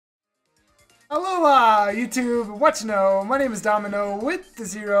Alola, YouTube, what you know? My name is Domin0 with the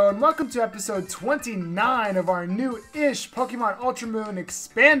 0, and welcome to episode 29 of our new-ish Pokemon Ultra Moon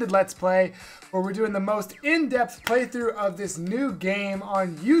Expanded Let's Play, where we're doing the most in-depth playthrough of this new game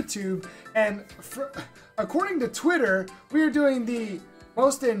on YouTube. And according to Twitter, we are doing the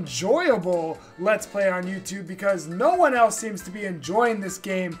most enjoyable Let's Play on YouTube because no one else seems to be enjoying this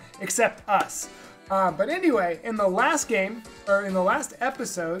game except us. But anyway, in the last game, or in the last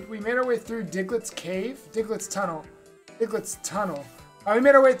episode, we made our way through Diglett's Cave, Diglett's Tunnel. We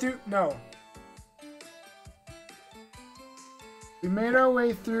made our way through, no. We made our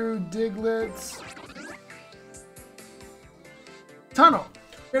way through Diglett's Tunnel.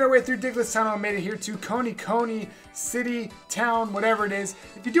 Made our way through Diglett's Tunnel and made it here to Konikoni City, Town, whatever it is.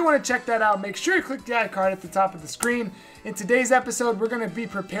 If you do want to check that out, make sure you click the icon at the top of the screen. In today's episode, we're going to be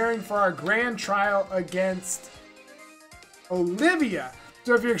preparing for our grand trial against Olivia.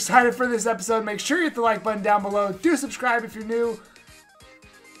 So if you're excited for this episode, make sure you hit the like button down below. Do subscribe if you're new.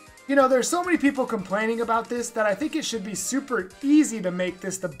 You know, there's so many people complaining about this that I think it should be super easy to make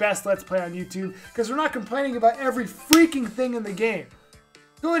this the best Let's Play on YouTube because we're not complaining about every freaking thing in the game.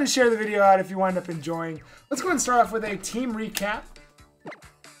 Go ahead and share the video out if you wind up enjoying. Let's go ahead and start off with a team recap.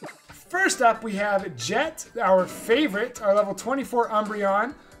 First up, we have Jet, our favorite, our level 24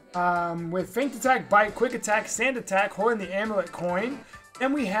 Umbreon, with Feint Attack, Bite, Quick Attack, Sand Attack, holding the Amulet Coin.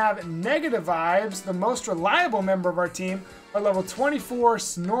 Then we have Negative Vibes, the most reliable member of our team, our level 24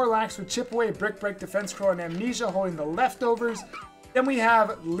 Snorlax with Chip Away, Brick Break, Defense Curl, and Amnesia, holding the Leftovers. Then we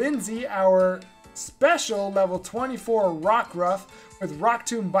have Lindsay, our special level 24 Rockruff, with Rock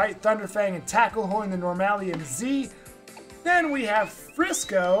Tomb, Bite, Thunderfang, and Tackle, holding the Normalium Z. Then we have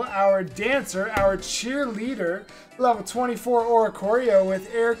Frisco, our dancer, our cheerleader, level 24 Oricorio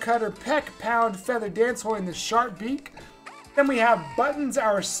with Air Cutter, Peck, Pound, Feather Dance, holding the Sharp Beak. Then we have Buttons,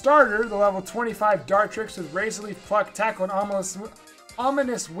 our starter, the level 25 Dartrix with Razor Leaf, Pluck, Tackle, and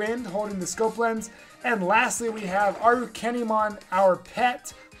Ominous Wind, holding the Scope Lens. And lastly, we have Arukenimon, our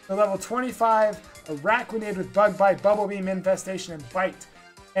pet, the level 25 Araquanid with Bug Bite, Bubble Beam, Infestation, and Bite.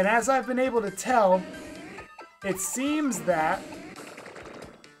 And as I've been able to tell, it seems that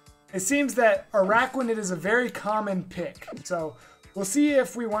Araquanid is a very common pick. So we'll see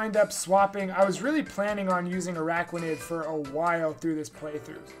if we wind up swapping. I was really planning on using Araquanid for a while through this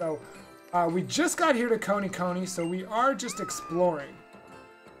playthrough. So we just got here to Konikoni, so we are just exploring.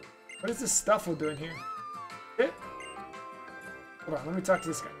 What is this Stuffle doing here? Hold on, let me talk to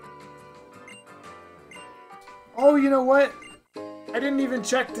this guy. Oh, you know what? I didn't even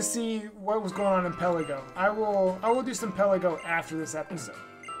check to see what was going on in Pelago. I will do some Pelago after this episode.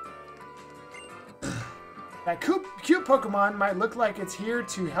 That cute Pokemon might look like it's here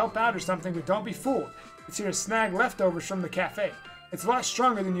to help out or something, but don't be fooled. It's here to snag leftovers from the cafe. It's a lot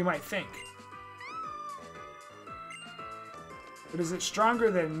stronger than you might think. But is it stronger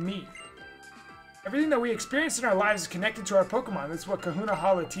than me? Everything that we experience in our lives is connected to our Pokemon. That's what Kahuna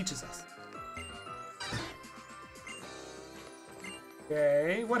Hala teaches us.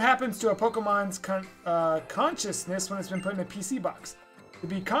 Okay, what happens to a Pokemon's consciousness when it's been put in a PC box? To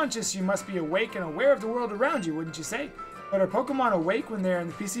be conscious, you must be awake and aware of the world around you, wouldn't you say? But are Pokemon awake when they're in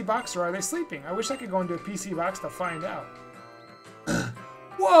the PC box, or are they sleeping? I wish I could go into a PC box to find out.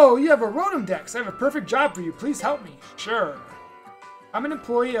 Whoa, you have a Rotom Dex. I have a perfect job for you. Please help me. Sure. I'm an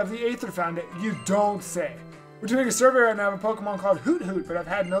employee of the Aether Foundation. You don't say. We're doing a survey right now of a Pokemon called Hoot Hoot, but I've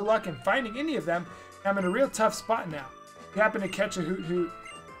had no luck in finding any of them. I'm in a real tough spot now. You happen to catch a Hoot Hoot.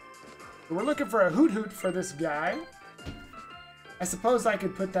 So we're looking for a Hoot Hoot for this guy. I suppose I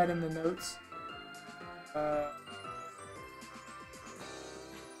could put that in the notes. I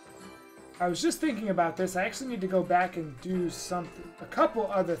was just thinking about this. I actually need to go back and do a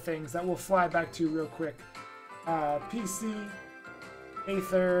couple other things that we'll fly back to real quick. PC,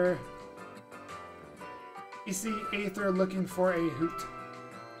 Aether, looking for a Hoot.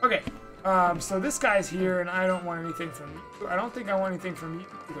 Okay. So this guy's here, and I don't want anything from you. I don't think I want anything from you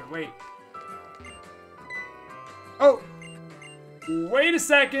either. Wait. Oh! Wait a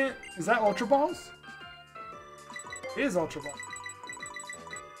second! Is that Ultra Balls? It is Ultra Balls.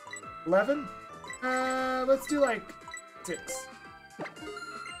 11? Let's do like 6.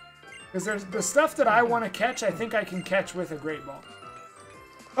 Because there's the stuff that I want to catch, I think I can catch with a Great Ball.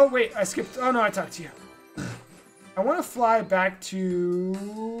 Oh wait, I skipped. Oh no, I talked to you. I want to fly back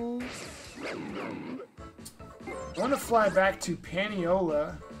to...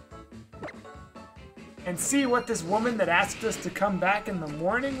 Paniola and see what this woman that asked us to come back in the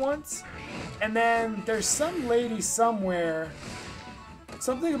morning wants. And then there's some lady somewhere,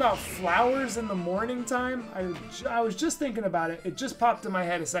 something about flowers in the morning time. I was just thinking about it. It just popped in my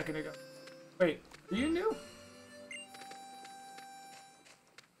head a second ago. Wait, are you new?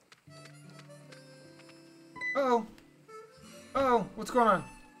 Uh-oh. Uh-oh, what's going on?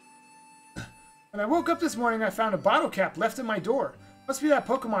 When I woke up this morning, I found a bottle cap left at my door. Must be that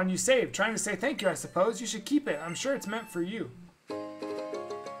Pokemon you saved, trying to say thank you, I suppose. You should keep it. I'm sure it's meant for you.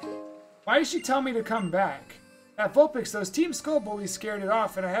 Why did she tell me to come back? At Vulpix, those Team Skull bullies scared it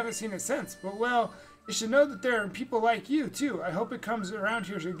off, and I haven't seen it since. But, well, you should know that there are people like you, too. I hope it comes around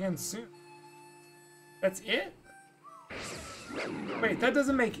here again soon. That's it? Wait, that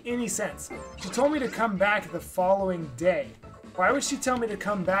doesn't make any sense. She told me to come back the following day. Why would she tell me to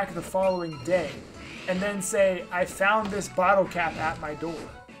come back the following day and then say, I found this bottle cap at my door?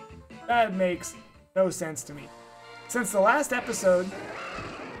 That makes no sense to me. Since the last episode,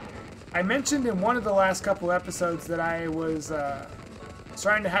 I mentioned in one of the last couple episodes that I was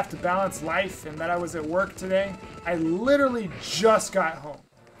starting to have to balance life and that I was at work today. I literally just got home.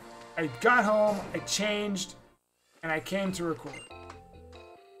 I got home, I changed, and I came to record.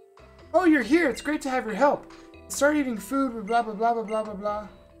 Oh, you're here. It's great to have your help. Start eating food, blah, blah, blah, blah, blah, blah, blah.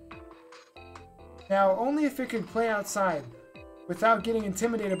 Now, only if it could play outside without getting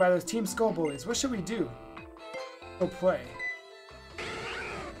intimidated by those Team Skull bullies. What should we do? Go play.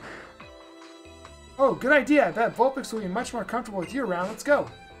 Oh, good idea. I bet Vulpix will be much more comfortable with you around. Let's go.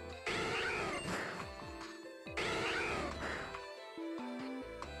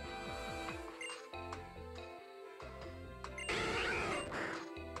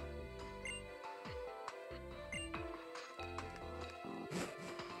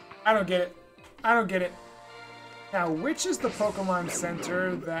 I don't get it. I don't get it. Now, which is the Pokemon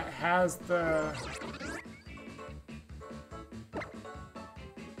Center that has the...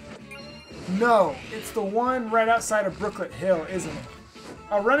 No, it's the one right outside of Brooklet Hill, isn't it?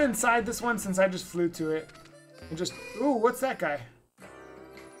 I'll run inside this one since I just flew to it. And just... Ooh, what's that guy?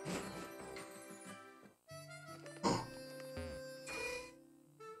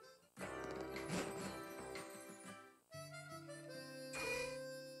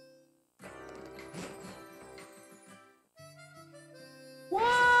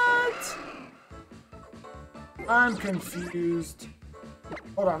 What? I'm confused.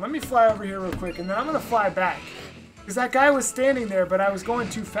 Hold on, let me fly over here real quick, and then I'm gonna fly back. Because that guy was standing there, but I was going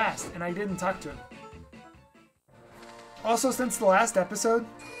too fast, and I didn't talk to him. Also, since the last episode,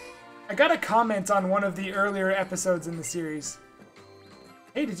 I got a comment on one of the earlier episodes in the series.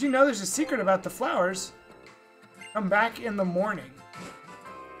 Hey, did you know there's a secret about the flowers? Come back in the morning.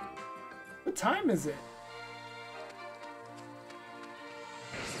 What time is it?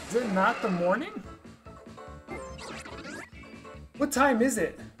 Is it not the morning? What time is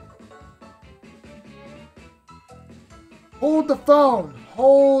it? Hold the phone.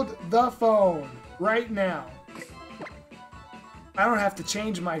 Hold the phone right now. I don't have to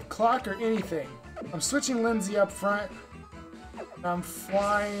change my clock or anything. I'm switching Lindsay up front. I'm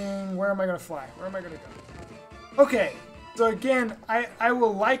flying. Where am I going to fly? Where am I going to go? Okay. So again, I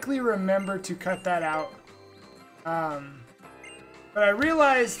will likely remember to cut that out. But I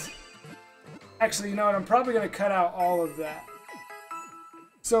realized, actually, you know what? I'm probably going to cut out all of that.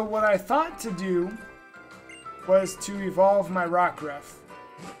 So what I thought to do was to evolve my Rockruff.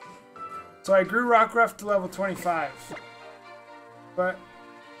 So I grew Rockruff to level 25. But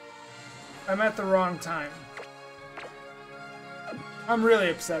I'm at the wrong time. I'm really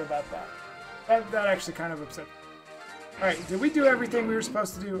upset about that. That actually kind of upset me. Alright, did we do everything we were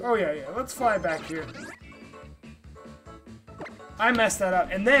supposed to do? Oh yeah, let's fly back here. I messed that up.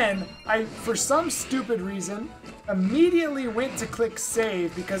 And then, I, for some stupid reason, immediately went to click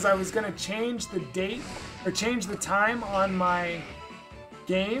save because I was going to change the date, or change the time on my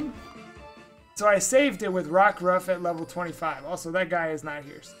game. So I saved it with Rockruff at level 25. Also, that guy is not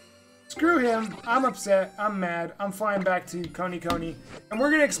here. Screw him. I'm upset. I'm mad. I'm flying back to Konikoni. And we're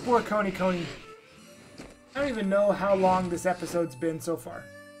going to explore Konikoni. I don't even know how long this episode's been so far.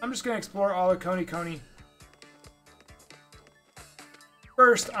 I'm just going to explore all of Konikoni.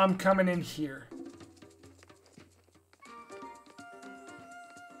 First, I'm coming in here.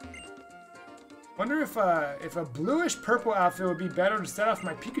 Wonder if a bluish purple outfit would be better to set off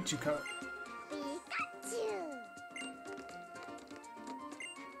my Pikachu color.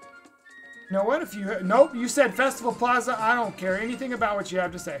 You know what? If you nope, you said Festival Plaza. I don't care anything about what you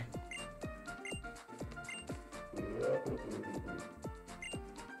have to say.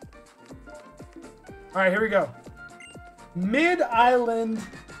 All right, here we go. Mid-island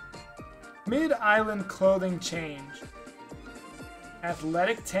clothing change.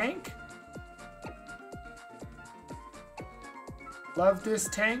 Athletic tank. Love this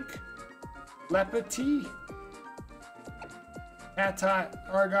tank. Lepity. Atot,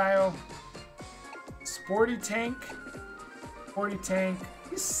 Argyle. Sporty Tank. Sporty Tank.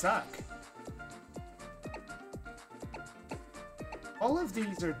 These suck. All of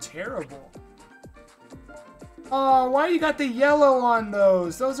these are terrible. Oh, why you got the yellow on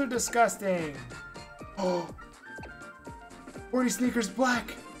those? Those are disgusting. Oh. 40 Sneakers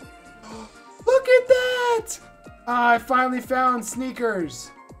Black. Oh, look at that! I finally found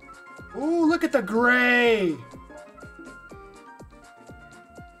Sneakers. Ooh, look at the gray.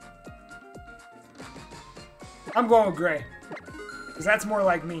 I'm going with gray. Because that's more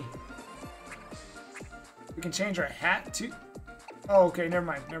like me. We can change our hat too. Oh, okay, never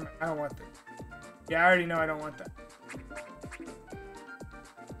mind. Never mind. I don't want that. Yeah, I already know I don't want that.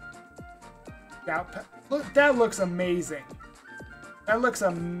 Look, that looks amazing. That looks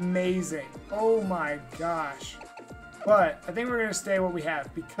amazing. Oh my gosh. But I think we're going to stay what we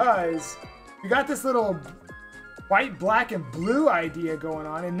have because we got this little white, black, and blue idea going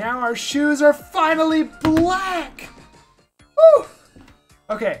on, and now our shoes are finally black. Woo!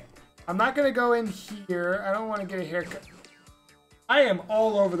 Okay, I'm not going to go in here. I don't want to get a haircut. I am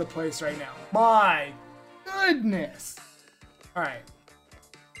all over the place right now. My goodness. All right.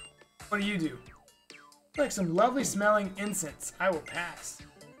 What do you do? Like some lovely smelling incense. I will pass.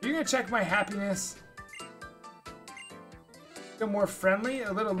 Are you going to check my happiness? Feel more friendly?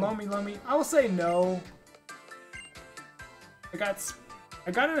 A little loamy. I will say no. I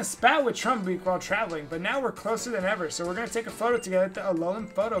got in a spat with Trumpbeak while traveling, but now we're closer than ever, so we're going to take a photo together at the Alolan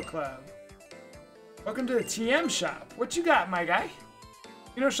Photo Club. Welcome to the TM shop. What you got, my guy?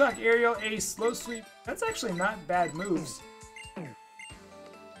 Shock, Aerial, Ace, Slow Sweep. That's actually not bad moves.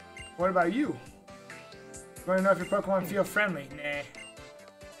 What about you? You want to know if your Pokemon feel friendly?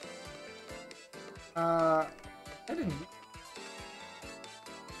 Nah. I didn't...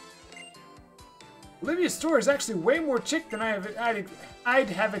 Olivia's store is actually way more chic than I'd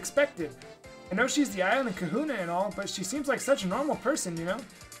have expected. I know she's the island kahuna and all, but she seems like such a normal person, you know?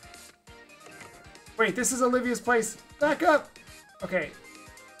 Wait, this is Olivia's place. Back up! Okay.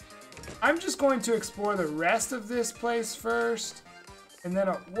 I'm just going to explore the rest of this place first. And then,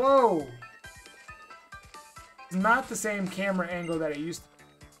 whoa! It's not the same camera angle that it used to be.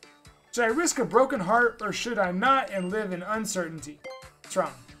 Should I risk a broken heart or should I not and live in uncertainty? What's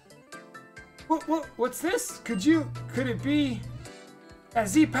wrong? What's this? Could it be a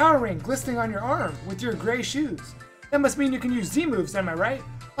Z power ring glistening on your arm with your gray shoes? That must mean you can use Z moves, am I right?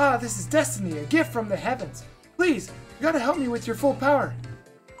 Ah, this is destiny, a gift from the heavens. Please, you gotta help me with your full power.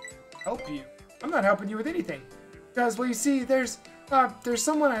 Help you? I'm not helping you with anything. Because, well, you see, there's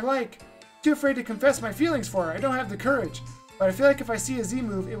someone I like. Too afraid to confess my feelings for her. I don't have the courage. But I feel like if I see a Z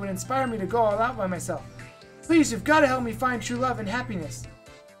move, it would inspire me to go all out by myself. Please, you've gotta help me find true love and happiness.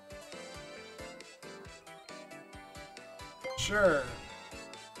 Sure.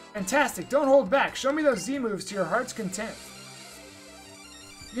 Fantastic. Don't hold back. Show me those Z moves to your heart's content.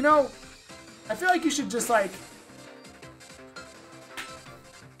 You know, I feel like you should just, like,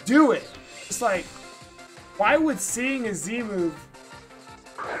 do it. Just, like, why would seeing a Z move,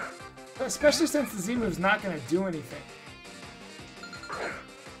 especially since the Z move's not going to do anything.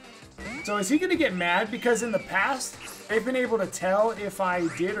 So is he going to get mad because in the past, they've been able to tell if I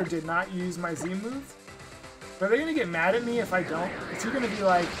did or did not use my Z move? Are they going to get mad at me if I don't? Is he going to be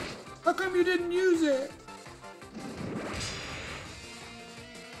like, how come you didn't use it?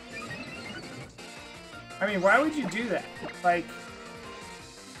 I mean, why would you do that? Like,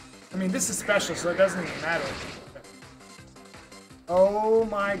 I mean, this is special, so it doesn't even matter. Oh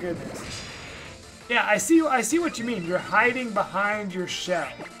my goodness. Yeah, I see what you mean. You're hiding behind your shell.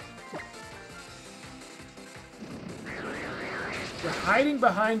 You're hiding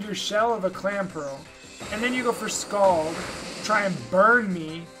behind your shell of a Clamperl. And then you go for Scald, try and burn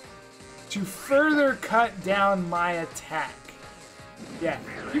me to further cut down my attack. Yeah,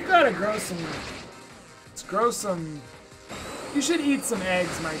 you've got to grow some... Let's grow some... You should eat some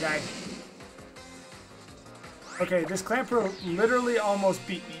eggs, my guy. Okay, this Clamperl literally almost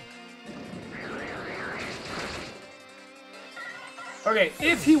beat me. Okay,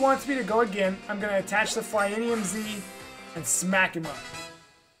 if he wants me to go again, I'm going to attach the Flyinium Z and smack him up.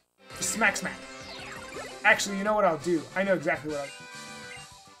 Just smack. Actually, you know what I'll do? I know exactly what I'll do.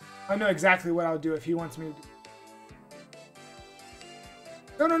 I know exactly what I'll do if he wants me to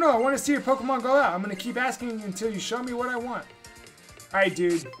do. No, I want to see your Pokemon go out. I'm going to keep asking until you show me what I want. Alright,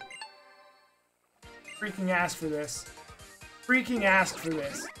 dude. Freaking asked for this. Freaking asked for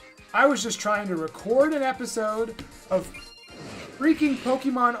this. I was just trying to record an episode of freaking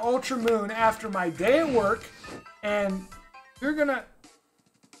Pokemon Ultra Moon after my day at work, and you're gonna...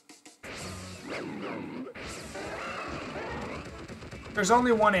 There's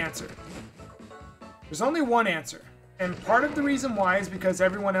only one answer. There's only one answer. And part of the reason why is because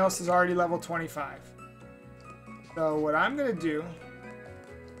everyone else is already level 25. So what I'm going to do,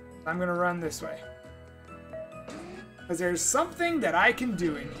 I'm going to run this way. Because there's something that I can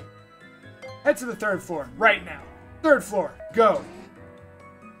do in here. Head to the 3rd floor right now. 3rd floor. Go.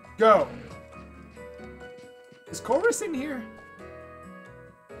 Go. Is Chorus in here?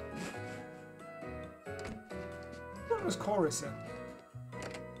 When was Chorus in?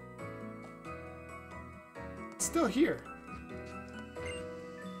 It's still here.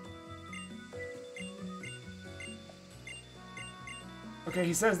 Okay,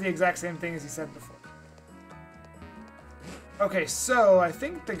 he says the exact same thing as he said before. Okay, so I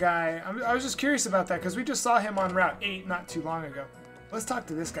think the guy... I was just curious about that because we just saw him on Route 8 not too long ago. Let's talk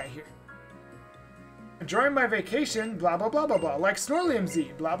to this guy here. Enjoying my vacation, blah, blah, blah, blah, blah. Like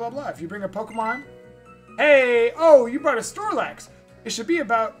Snorlium-Z, blah, blah, blah. If you bring a Pokemon... Hey! Oh, you brought a Snorlax! It should be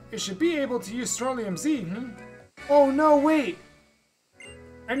able to use Snorlium-Z, Oh, no, wait!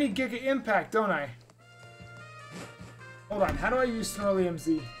 I need Giga Impact, don't I? Hold on, how do I use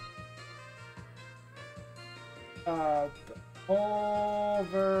Snorlium-Z?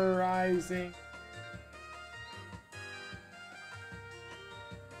 Pulverizing.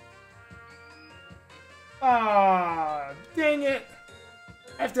 Ah, dang it.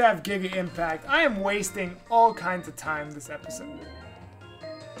 I have to have Giga Impact. I am wasting all kinds of time this episode.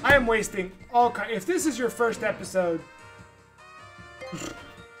 I am wasting all kinds. If this is your first episode,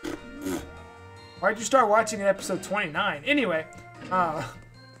 why'd you start watching at episode 29? Anyway, that'd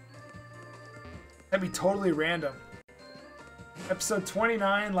be totally random. Episode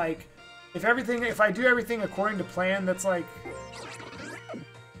 29, like, if I do everything according to plan, that's like...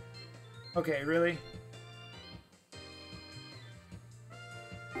 Okay, really?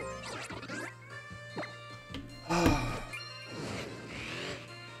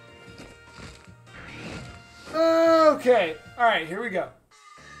 Okay, alright, here we go.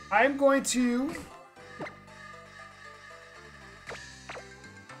 I'm going to...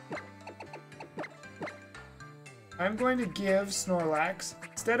 give Snorlax,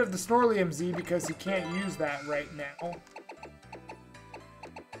 instead of the Snorlium-Z, because he can't use that right now.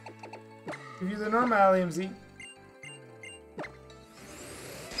 Give you the Normalium-Z.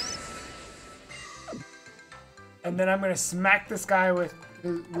 And then I'm going to smack this guy with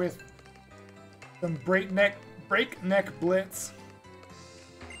some breakneck blitz.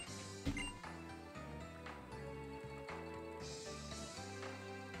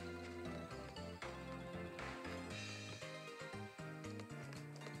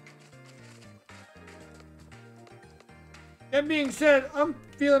 That being said, I'm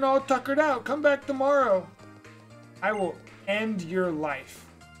feeling all tuckered out. Come back tomorrow. I will end your life.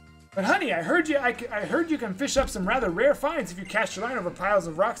 But honey, I heard you can fish up some rather rare finds if you cast your line over piles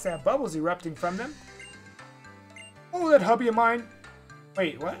of rocks that have bubbles erupting from them. Oh, that hubby of mine.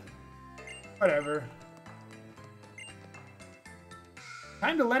 Wait, what? Whatever.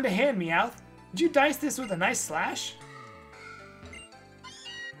 Time to lend a hand, Meowth. Did you dice this with a nice slash?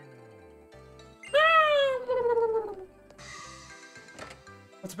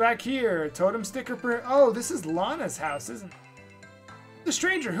 What's back here? A totem sticker per... Oh, this is Lana's house, isn't it? The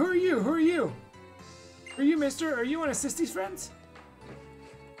stranger, who are you? Who are you? Are you, mister? Are you one of Sisty's friends?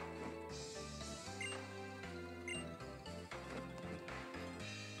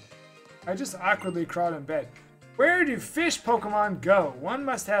 I just awkwardly crawled in bed. Where do fish Pokemon go? One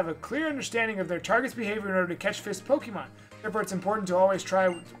must have a clear understanding of their target's behavior in order to catch fish Pokemon. Therefore, it's important to always try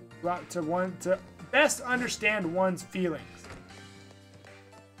to best understand one's feelings.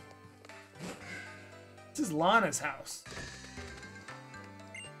 This is Lana's house.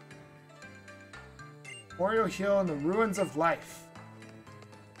 Memorial Hill and the Ruins of Life.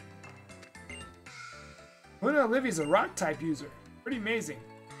 Luna Olivia's a rock type user. Pretty amazing.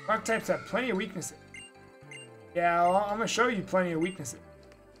 Rock types have plenty of weaknesses. Yeah, well, I'm gonna show you plenty of weaknesses.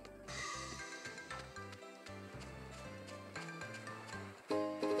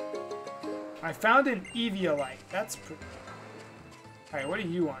 I found an Eviolite. That's pretty. Alright, what do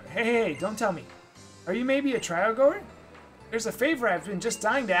you want? Hey, don't tell me. Are you maybe a trial goer? There's a favor I've been just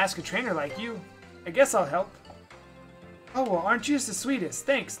dying to ask a trainer like you. I guess I'll help. Oh, well, aren't you the sweetest?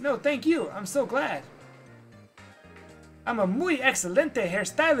 Thanks. No, thank you. I'm so glad. I'm a muy excelente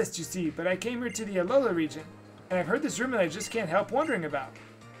hairstylist, you see, but I came here to the Alola region, and I've heard this rumor that I just can't help wondering about.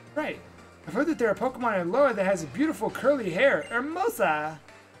 Right. I've heard that there are Pokemon in Alola that has a beautiful curly hair. Hermosa!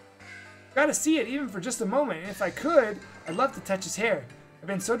 Gotta see it even for just a moment, and if I could, I'd love to touch his hair. I've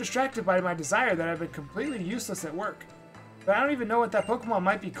been so distracted by my desire that I've been completely useless at work. But I don't even know what that Pokemon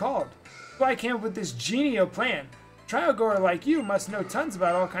might be called. So I came up with this genio plan. A trial goer like you must know tons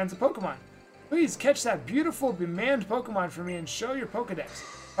about all kinds of Pokemon. Please catch that beautiful bemand Pokemon for me and show your Pokedex.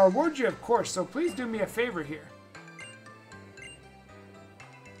 I'll reward you, of course, so please do me a favor here.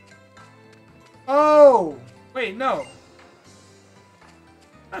 Oh! Wait, no.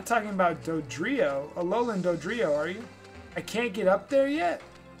 Not talking about Dodrio, Alolan Dodrio, are you? I can't get up there yet?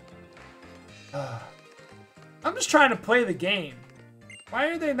 I'm just trying to play the game. Why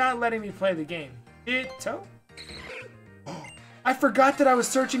are they not letting me play the game? Ditto? I forgot that I was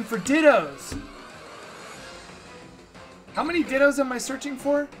searching for Dittos. How many Dittos am I searching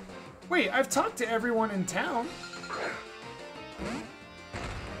for? Wait, I've talked to everyone in town.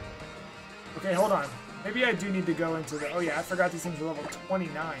 Okay, hold on. Maybe I do need to go into the... Oh yeah, I forgot these things are level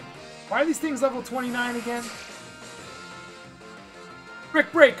 29. Why are these things level 29 again?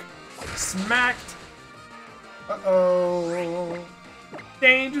 Brick break! Smacked! Uh-oh.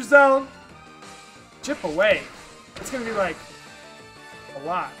 Danger zone! Chip away. It's gonna be like... a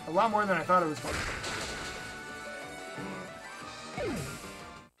lot more than I thought it was going to be.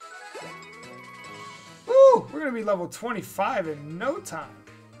 Woo! We're gonna be level 25 in no time.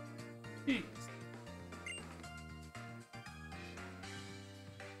 Jeez.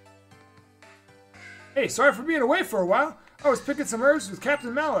 Hey, sorry for being away for a while. I was picking some herbs with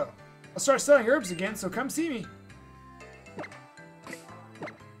Captain Mallow. I'll start selling herbs again, so come see me.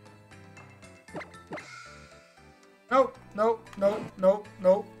 Nope, nope, nope, nope,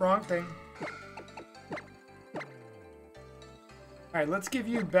 nope. Wrong thing. Alright, let's give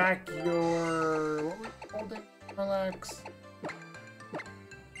you back your... What were you holding? Relax.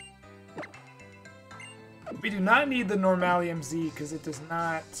 We do not need the Normalium Z because it does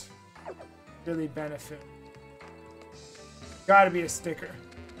not really benefit. Gotta be a sticker.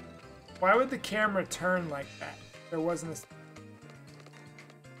 Why would the camera turn like that? There wasn't a...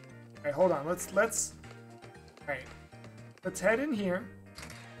 Alright, hold on. Let's... Alright. Let's head in here.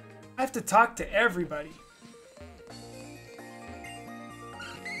 I have to talk to everybody.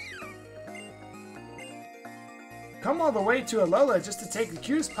 Come all the way to Alola just to take the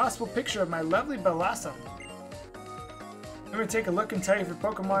cutest possible picture of my lovely Blossom. Let me take a look and tell you if your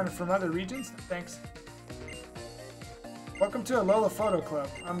Pokemon are from other regions. Thanks. Welcome to Alola Photo Club.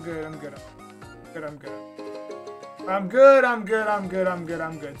 I'm good, I'm good. I'm good. I'm good, I'm good, I'm good, I'm good,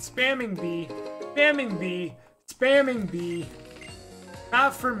 I'm good. Spamming B. Spamming B. Spamming B.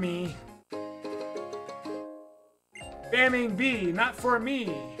 Not for me. Spamming B. Not for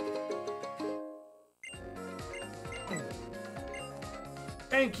me.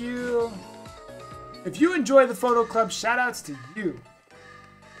 Thank you. If you enjoy the Photo Club, shoutouts to you.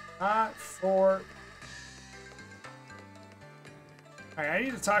 Not for... Alright, I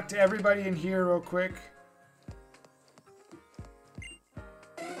need to talk to everybody in here real quick.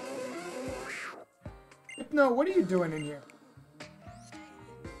 Hypno, what are you doing in here? I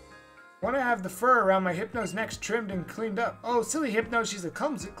want to have the fur around my Hypno's neck trimmed and cleaned up. Oh, silly Hypno, she's a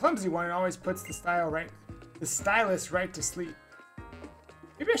clumsy one and always puts the stylist right to sleep.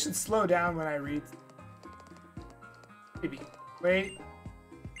 Maybe I should slow down when I read. Maybe. Wait.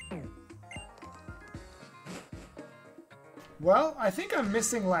 Well, I think I'm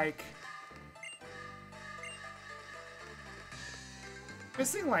missing like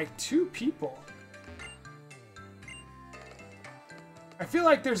 2 people. I feel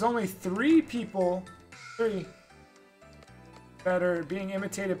like there's only 3 people, 3, that are being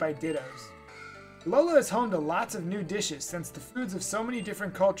imitated by Dittos. Alola is home to lots of new dishes since the foods of so many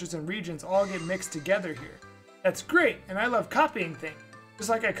different cultures and regions all get mixed together here. That's great, and I love copying things, just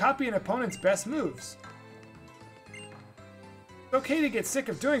like I copy an opponent's best moves. It's okay to get sick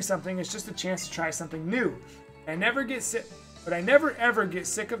of doing something, it's just a chance to try something new. I never get sick, but I never ever get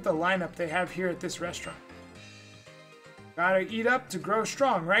sick of the lineup they have here at this restaurant. Gotta eat up to grow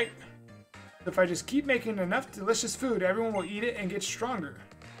strong, right? If I just keep making enough delicious food, everyone will eat it and get stronger.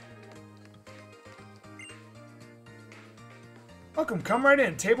 Welcome, come right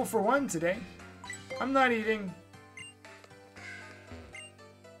in. Table for 1 today. I'm not eating.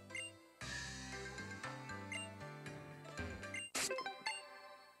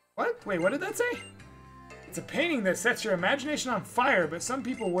 What? Wait, what did that say? It's a painting that sets your imagination on fire, but some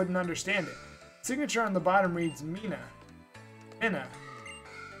people wouldn't understand it. Signature on the bottom reads Mina. Minna.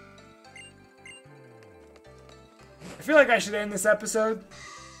 I feel like I should end this episode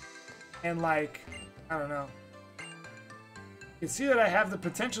and like, I don't know. You can see that I have the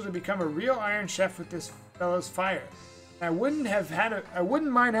potential to become a real Iron Chef with this fellow's fire. And I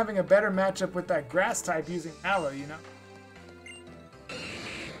wouldn't mind having a better matchup with that grass type using Alola, you know?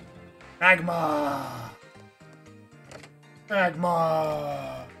 Magma!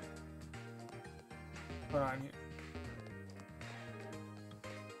 Magma! Hold on here.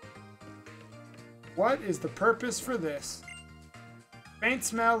 What is the purpose for this? Faint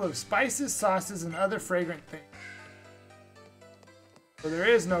smell of spices, sauces, and other fragrant things. So there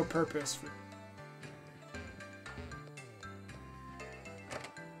is no purpose for it.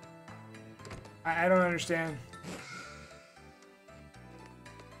 I don't understand.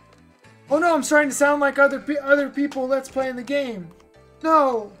 Oh no, I'm starting to sound like other people let's play in the game.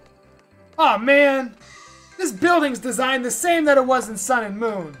 No. Aw, man. This building's designed the same that it was in Sun and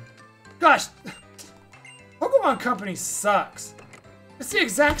Moon. Gosh. Pokemon Company sucks. It's the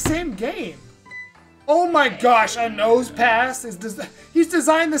exact same game. Oh my gosh, a nose pass is he's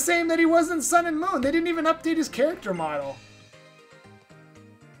designed the same that he was in Sun and Moon. They didn't even update his character model.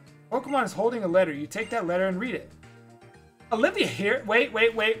 Pokemon is holding a letter. You take that letter and read it. Olivia here. Wait.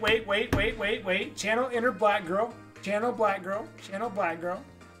 Channel inner black girl. Channel black girl. Channel black girl.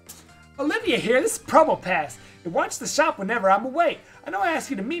 Olivia here. This is Promo Pass. You watch the shop whenever I'm away. I know I asked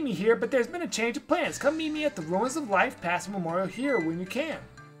you to meet me here, but there's been a change of plans. Come meet me at the Ruins of Life Pass Memorial here when you can.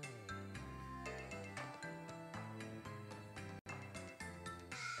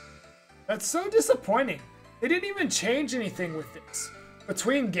 That's so disappointing. They didn't even change anything with this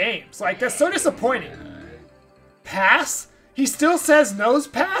between games. Like, that's so disappointing. Pass? He still says nose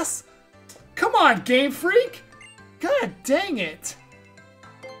pass? Come on, Game Freak! God dang it.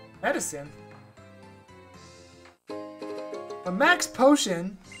 Medicine. A max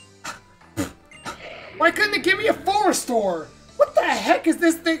potion? Why couldn't it give me a full restore? What the heck is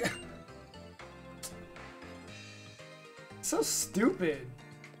this thing? So stupid.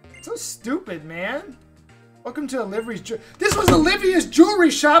 So stupid, man. Welcome to Olivia's Jewelry. This was Olivia's jewelry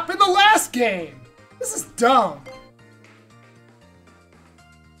shop in the last game. This is dumb.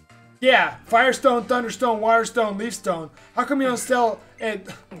 Yeah, Firestone, Thunderstone, Waterstone, Leafstone. How come you don't sell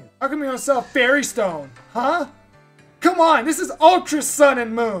how come you don't sell Fairy Stone? Huh? Come on, this is Ultra Sun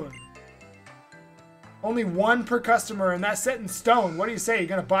and Moon. Only one per customer, and that's set in stone. What do you say? You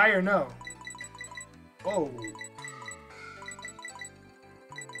gonna buy or no? Whoa.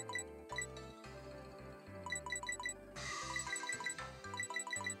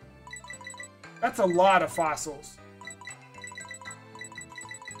 That's a lot of fossils.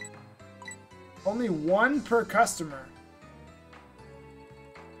 Only one per customer.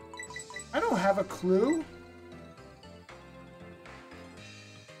 I don't have a clue.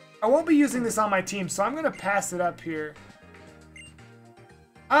 I won't be using this on my team, so I'm going to pass it up here.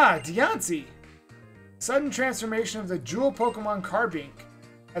 Ah, Deontay. Sudden transformation of the Jewel Pokemon Carbink.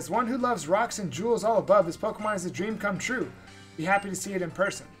 As one who loves rocks and jewels all above, this Pokemon is a dream come true. Be happy to see it in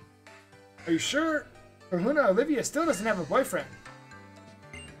person. Are you sure? Kahuna Olivia still doesn't have a boyfriend.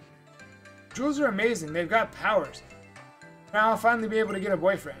 Jewels are amazing. They've got powers. Now I'll finally be able to get a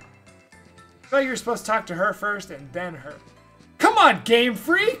boyfriend. I thought you were supposed to talk to her first and then her. Come on, Game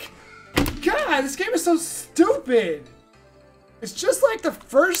Freak! God, this game is so stupid. It's just like the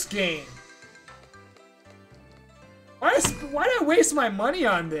first game. Why did I waste my money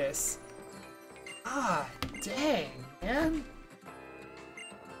on this? Ah, dang, man.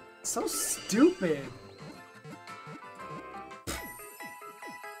 So stupid.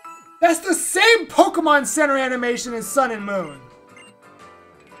 That's the same Pokemon Center animation in Sun and Moon.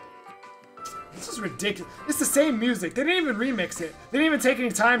 This is ridiculous. It's the same music. They didn't even remix it. They didn't even take any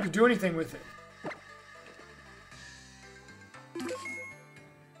time to do anything with it.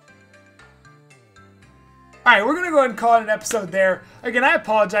 Alright, we're going to go ahead and call it an episode there. Again, I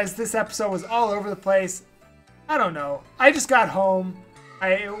apologize. This episode was all over the place. I don't know. I just got home.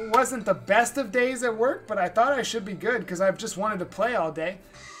 It wasn't the best of days at work, but I thought I should be good because I've just wanted to play all day.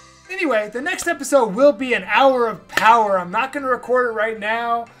 Anyway, the next episode will be an hour of power. I'm not going to record it right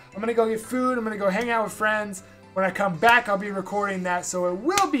now. I'm going to go get food. I'm going to go hang out with friends. When I come back, I'll be recording that, so it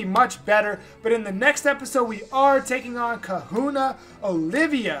will be much better. But in the next episode, we are taking on Kahuna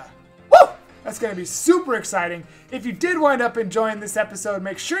Olivia. Woo! That's going to be super exciting. If you did wind up enjoying this episode,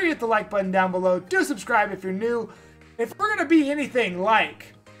 make sure you hit the like button down below. Do subscribe if you're new. If we're going to be anything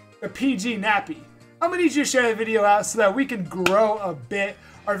like the PG Nappy, I'm going to need you to share the video out so that we can grow a bit.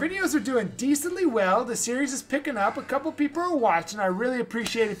 Our videos are doing decently well. The series is picking up. A couple people are watching. I really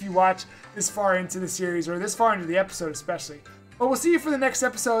appreciate if you watch this far into the series, or this far into the episode especially. But we'll see you for the next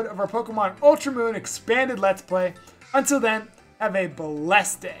episode of our Pokemon Ultra Moon Expanded Let's Play. Until then, have a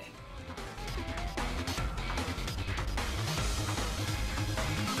blessed day.